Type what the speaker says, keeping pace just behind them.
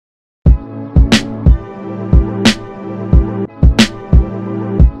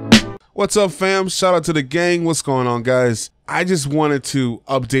What's up, fam? Shout out to the gang. What's going on, guys? I just wanted to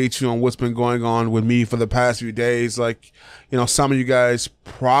update you on what's been going on with me for the past few days. Like, you know, some of you guys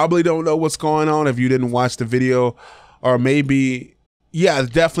probably don't know what's going on if you didn't watch the video, or maybe, yeah,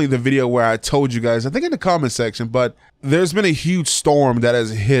 definitely the video where I told you guys, I think in the comment section, but there's been a huge storm that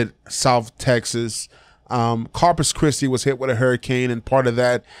has hit South Texas. Corpus Christi was hit with a hurricane, and part of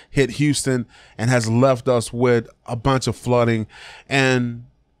that hit Houston and has left us with a bunch of flooding. And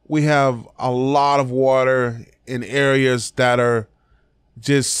we have a lot of water in areas that are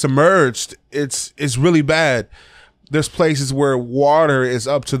just submerged. It's really bad. There's places where water is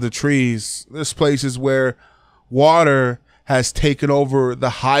up to the trees. There's places where water has taken over the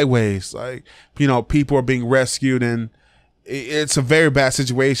highways. Like, you know, people are being rescued, and it's a very bad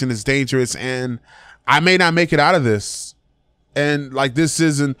situation. It's dangerous, and I may not make it out of this. And like, this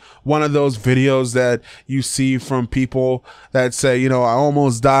isn't one of those videos that you see from people that say, you know, I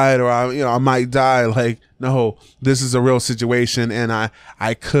almost died, or I might die. Like, no, this is a real situation, and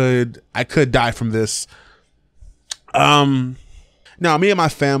I could die from this. Now, me and my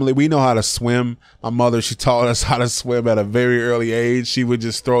family, we know how to swim. My mother, she taught us how to swim at a very early age. She would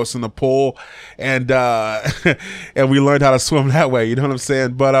just throw us in the pool, and and we learned how to swim that way. You know what I'm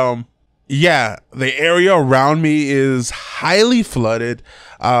saying? But yeah, the area around me is highly flooded.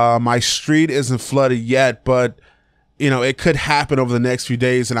 My street isn't flooded yet, but you know, it could happen over the next few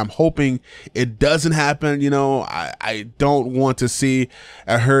days, and I'm hoping it doesn't happen. You know, I don't want to see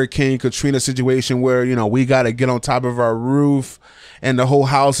a Hurricane Katrina situation where, you know, we got to get on top of our roof and the whole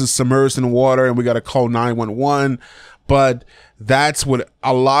house is submerged in water and we got to call 911. But that's what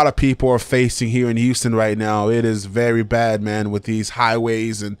a lot of people are facing here in Houston right now. It is very bad, man, with these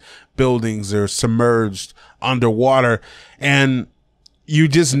highways and buildings are submerged underwater, and you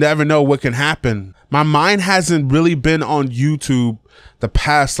just never know what can happen. My mind hasn't really been on YouTube the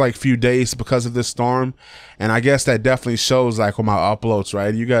past like few days because of this storm, and I guess that definitely shows like on my uploads,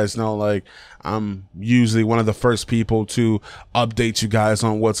 right? You guys know, like, I'm usually one of the first people to update you guys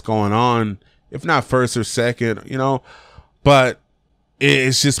on what's going on, if not first or second, you know. But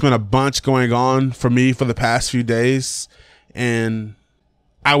it's just been a bunch going on for me for the past few days, and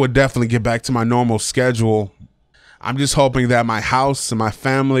I would definitely get back to my normal schedule. I'm just hoping that my house and my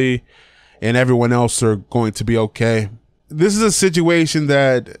family and everyone else are going to be okay. This is a situation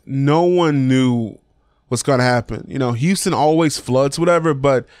that no one knew was going to happen. You know, Houston always floods, whatever,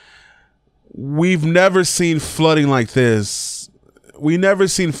 but we've never seen flooding like this. We never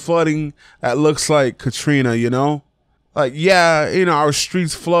seen flooding that looks like Katrina, you know? Like, yeah, you know, our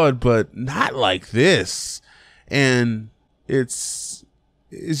streets flood, but not like this. And it's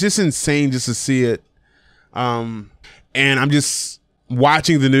just insane just to see it. And I'm just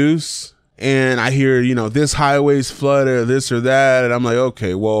watching the news and I hear, you know, this highway's flooded or this or that. And I'm like,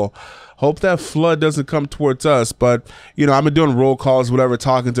 okay, well, hope that flood doesn't come towards us. But, you know, I've been doing roll calls, whatever,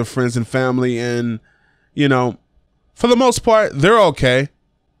 talking to friends and family. And, you know, for the most part, they're okay.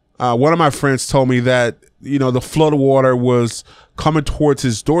 One of my friends told me that, you know, the flood water was coming towards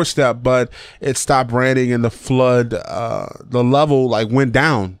his doorstep, but it stopped raining and the flood, the level like went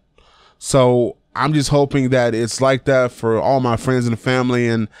down. So I'm just hoping that it's like that for all my friends and family,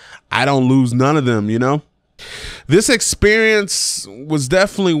 and I don't lose none of them, you know? This experience was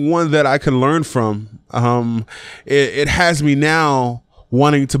definitely one that I could learn from. It has me now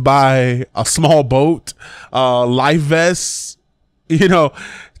wanting to buy a small boat, life vests, you know,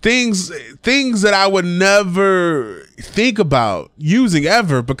 things that I would never think about using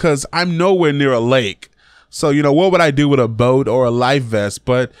ever, because I'm nowhere near a lake. So, you know, what would I do with a boat or a life vest?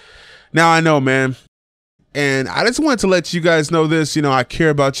 But now I know, man. And I just wanted to let you guys know this. You know, I care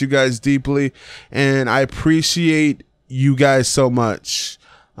about you guys deeply, and I appreciate you guys so much.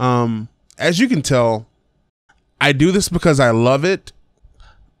 As you can tell, I do this because I love it,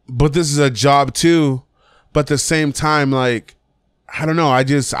 but this is a job too. But at the same time, like, I don't know,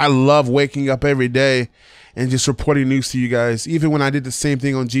 I love waking up every day and just reporting news to you guys. Even when I did the same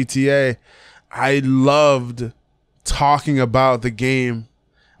thing on GTA, I loved talking about the game.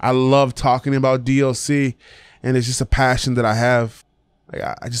 I love talking about DLC, and it's just a passion that I have. Like,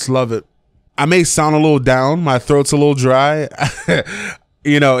 I just love it. I may sound a little down. My throat's a little dry,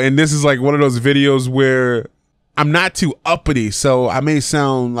 you know, and this is like one of those videos where I'm not too uppity, so I may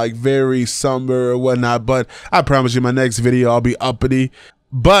sound like very somber or whatnot, but I promise you my next video I'll be uppity.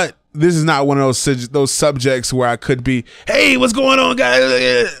 But this is not one of those subjects where I could be, hey, what's going on,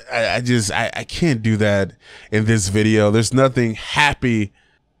 guys? I can't do that in this video. There's nothing happy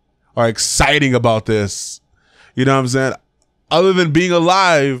or exciting about this. You know what I'm saying? Other than being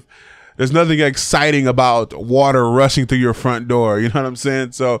alive, There's nothing exciting about water rushing through your front door. You know what I'm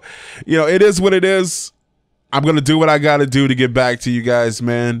saying? So, you know, it is what it is. I'm going to do what I got to do to get back to you guys,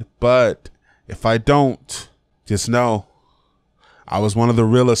 man. But if I don't, just know I was one of the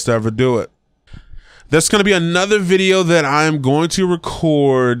realest to ever do it. There's going to be another video that I'm going to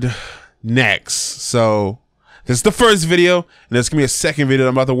record next. So this is the first video, and there's going to be a second video that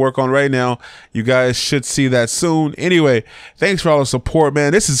I'm about to work on right now. You guys should see that soon. Anyway, thanks for all the support,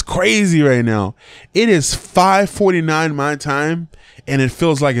 man. This is crazy right now. It is 5:49 my time, and it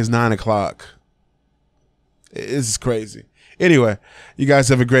feels like it's 9 o'clock. This is crazy. Anyway, you guys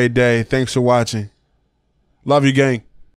have a great day. Thanks for watching. Love you, gang.